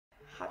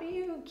do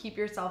you keep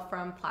yourself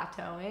from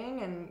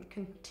plateauing and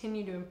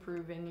continue to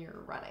improve in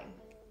your running?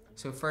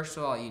 So first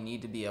of all, you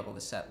need to be able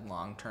to set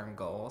long-term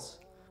goals.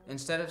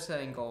 Instead of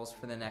setting goals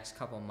for the next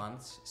couple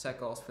months, set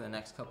goals for the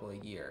next couple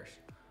of years.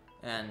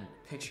 And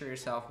picture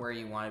yourself where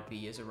you want to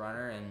be as a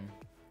runner in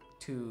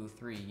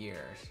 2-3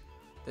 years.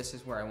 This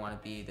is where I want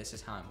to be, this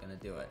is how I'm going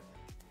to do it.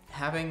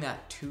 Having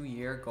that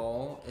 2-year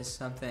goal is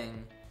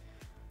something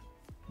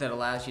that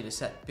allows you to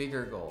set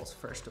bigger goals,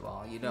 first of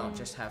all. You don't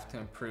just have to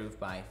improve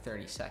by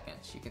 30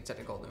 seconds. You can set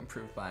a goal to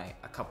improve by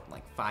a couple,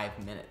 like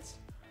 5 minutes,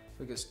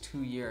 because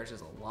 2 years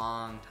is a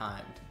long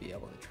time to be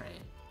able to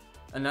train.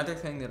 Another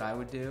thing that I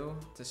would do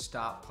to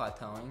stop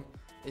plateauing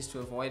is to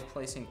avoid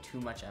placing too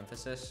much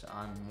emphasis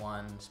on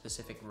one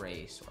specific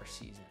race or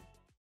season.